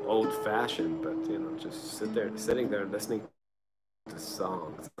old-fashioned, but just sitting there listening to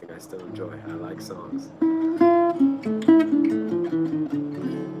songs. I think I still enjoy. I like songs.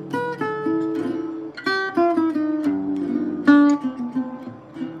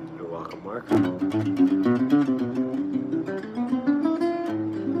 You're welcome, Mark.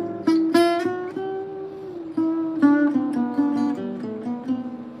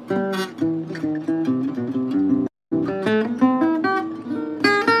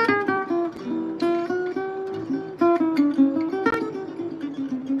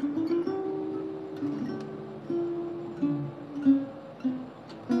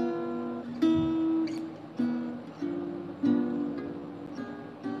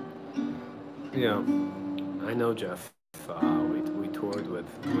 Yeah, I know Jeff. We toured with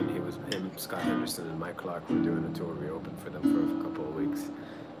when he was him, Scott Henderson, and Mike Clark were doing a tour. We opened for them for a couple of weeks.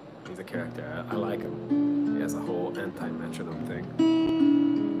 He's a character. I like him. He has a whole anti-metronome thing.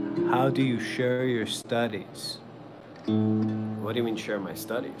 How do you share your studies? What do you mean share my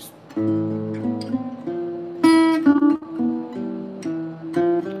studies?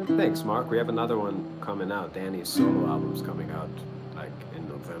 Thanks, Mark. We have another one coming out. Danny's solo album's coming out like in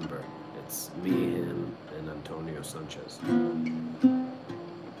November. It's me, him, and Antonio Sanchez.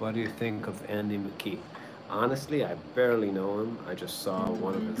 What do you think of Andy McKee? Honestly, I barely know him. I just saw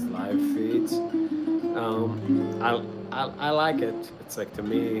one of his live feeds. I like it. It's like, to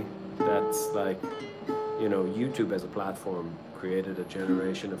me, that's like, YouTube as a platform created a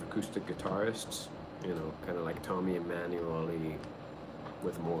generation of acoustic guitarists. Kind of like Tommy Emmanuel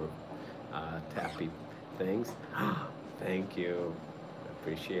with more tappy things. Thank you.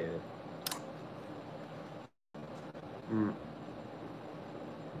 Appreciate it.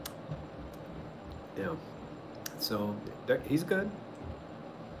 Yeah. So he's good.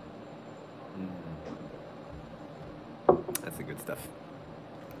 That's the good stuff.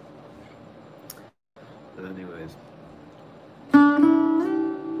 But anyways.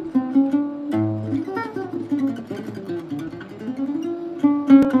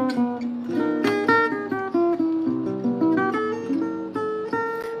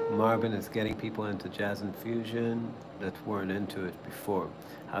 Marvin is getting people into jazz and fusion that weren't into it before.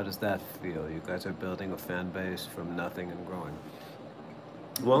 How does that feel? You guys are building a fan base from nothing and growing.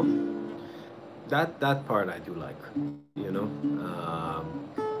 Well, that part I do like.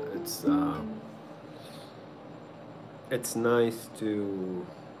 It's it's nice to.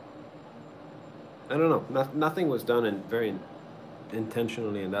 I don't know. Nothing was done in very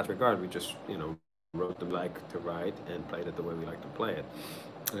intentionally in that regard. We just wrote them like to write and played it the way we like to play it.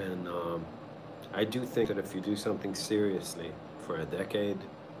 And I do think that if you do something seriously for a decade,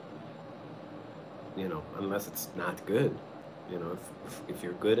 unless it's not good, if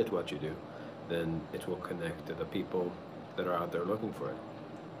you're good at what you do, then it will connect to the people that are out there looking for it.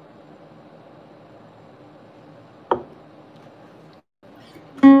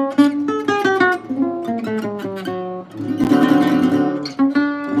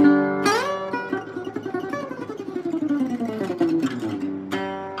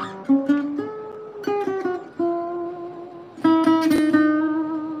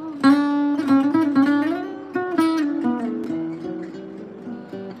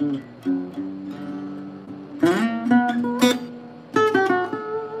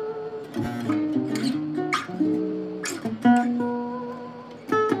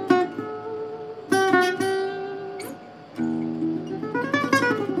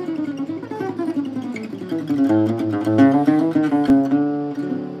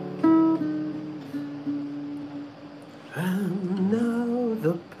 And now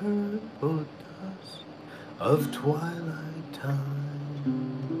the purple dust of twilight time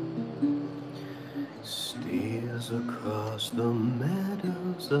steals across the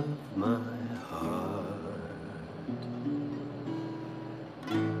meadows of my heart.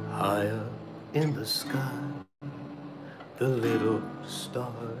 High up in the sky, the little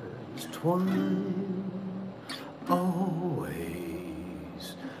stars twine,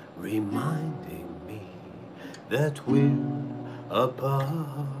 always reminding me that we're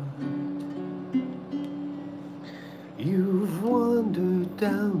apart. You've wandered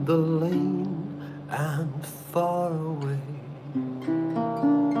down the lane and far away,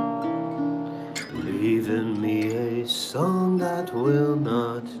 leaving me a song that will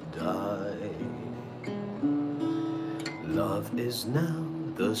not die. Love is now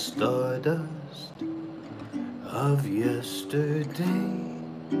the stardust of yesterday,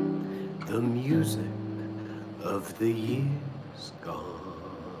 the music of the years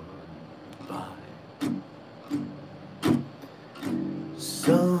gone by.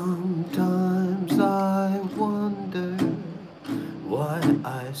 Sometimes I wonder why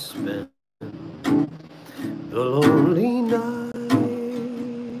I spend the lonely nights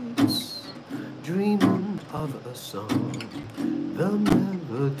dreaming of a song. The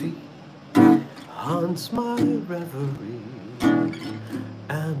melody haunts my reverie,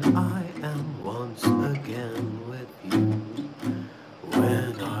 and I am once again with you.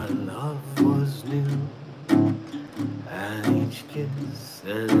 When our love was new, and each kiss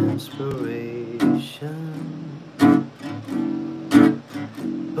an inspiration,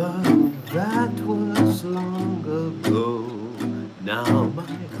 but that was long ago. Now my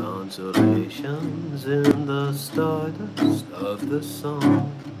consolation's in the stardust of the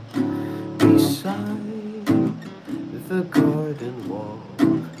song, beside the garden wall.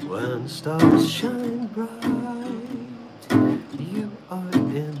 When stars shine bright, you are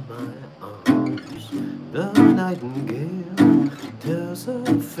in my arms. The nightingale tells a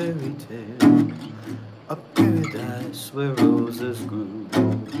fairy tale, a paradise where roses grew.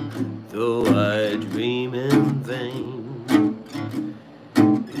 Though I dream in vain,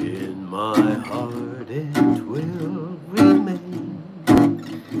 in my heart it will remain.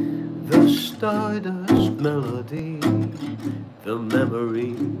 The stardust melody, the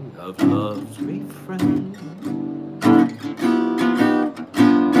memory of love's refrain.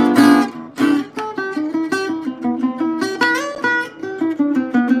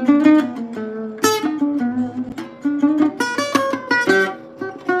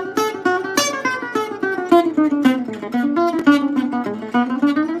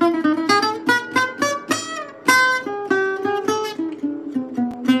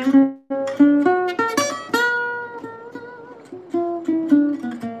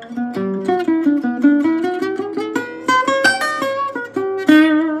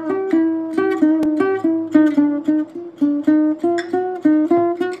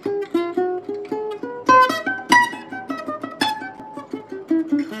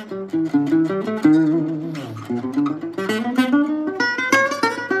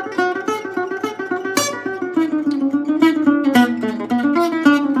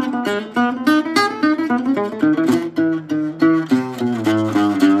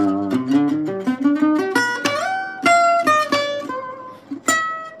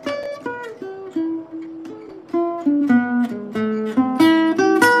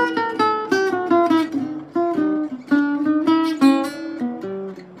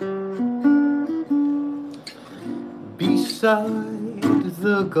 Beside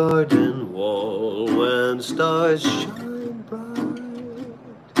the garden wall, when stars shine bright,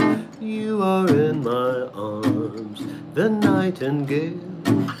 you are in in my arms. The nightingale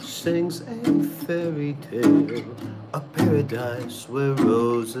sings a fairy tale, a paradise where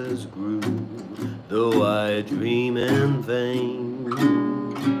roses grew, though I dream in vain.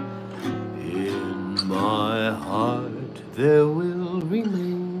 In my heart there will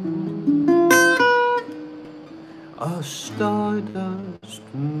remain a stardust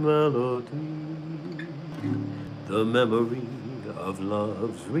melody, the memory of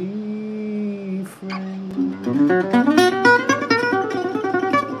love's refrain.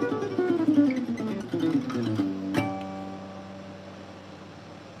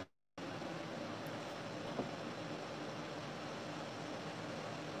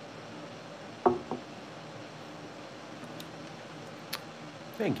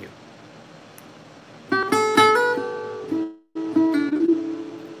 Thank you.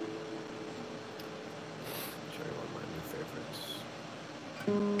 Show you one of my new favorites.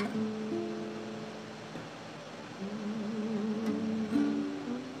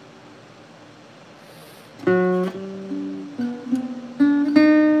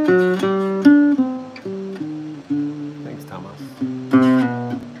 Thanks, Thomas.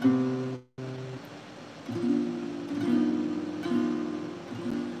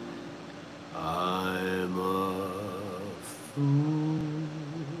 I'm a fool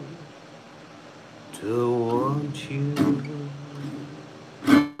to want you.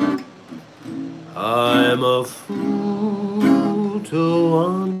 I'm a fool to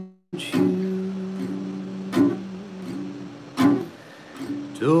want you.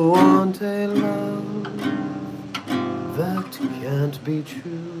 To want a love that can't be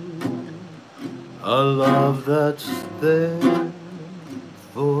true. A love that's there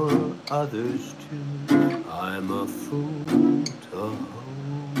for others too. I'm a fool to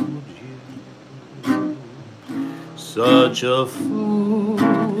hold you. Such a fool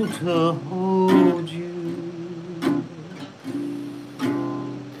to hold you.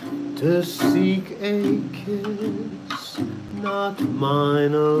 To seek a kiss, not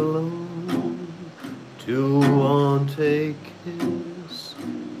mine alone. To want a kiss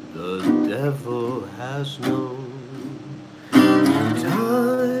the devil has known.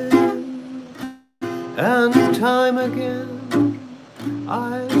 Time and time again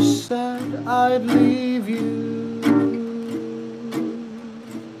I said I'd leave you.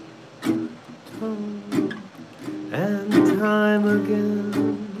 Time and time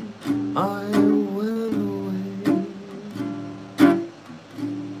again I went away.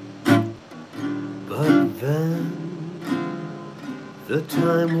 But then the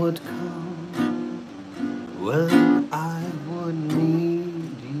time would come when I would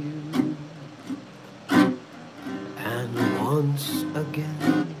need you. And once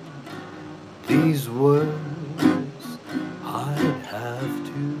again these words I'd have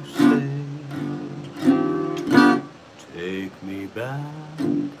to say. Take me back,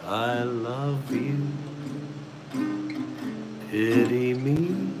 I love you. Pity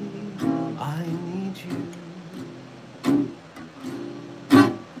me, I need you.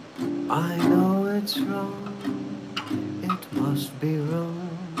 I know it's wrong, it must be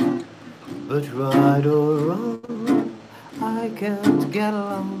wrong, but right or wrong, I can't get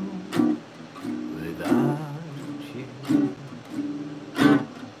along without you.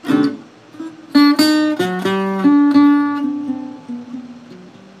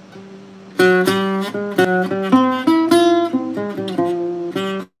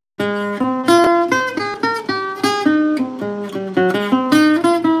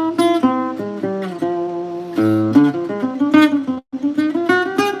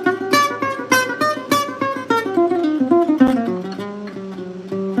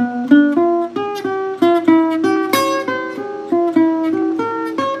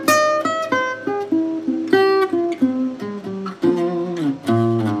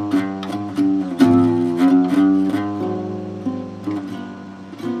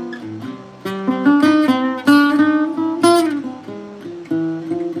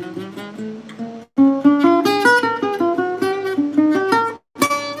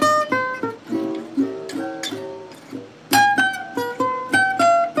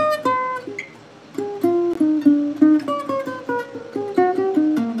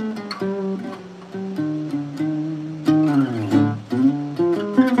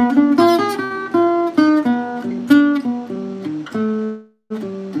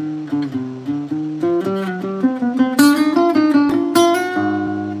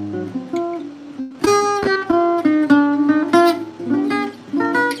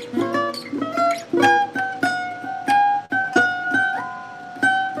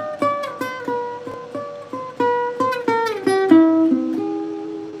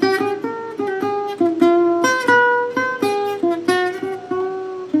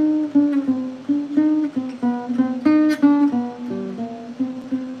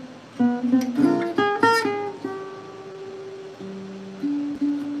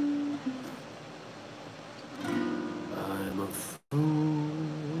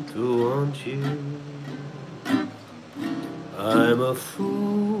 want you. I'm a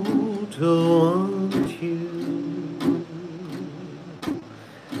fool to want you,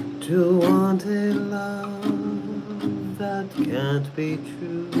 to want a love that can't be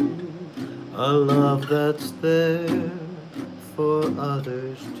true, a love that's there for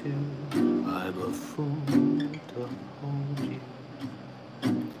others too. I'm a fool to hold you,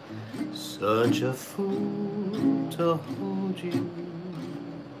 such a fool to hold you,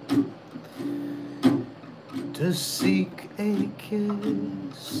 to seek a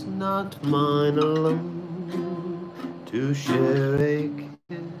kiss, not mine alone, to share a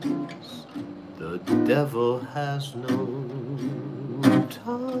kiss the devil has known.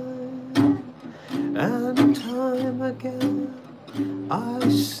 Time and time again I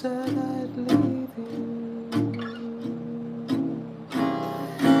said I'd leave you.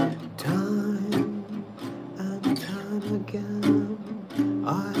 Time and time again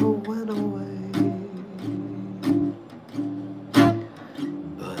I went away.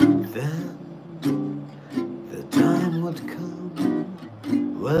 But then the time would come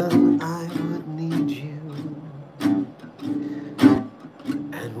when I would need you.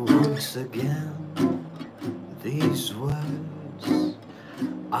 And once again these words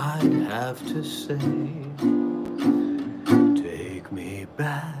I'd have to say. Take me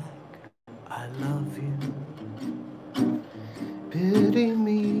back, I love you. Pity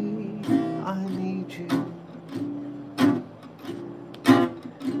me, I need you.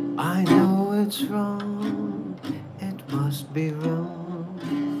 I know it's wrong, it must be wrong,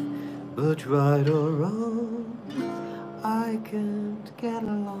 but right or wrong, I can't get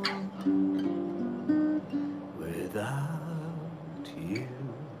along without you.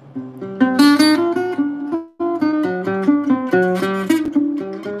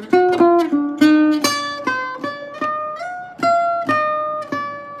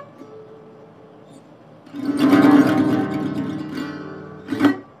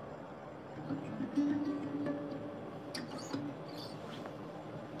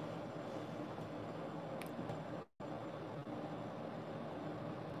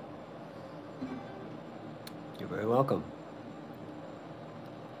 You're very welcome.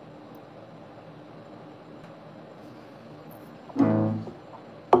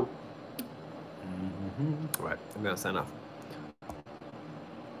 Right, I'm gonna sign off.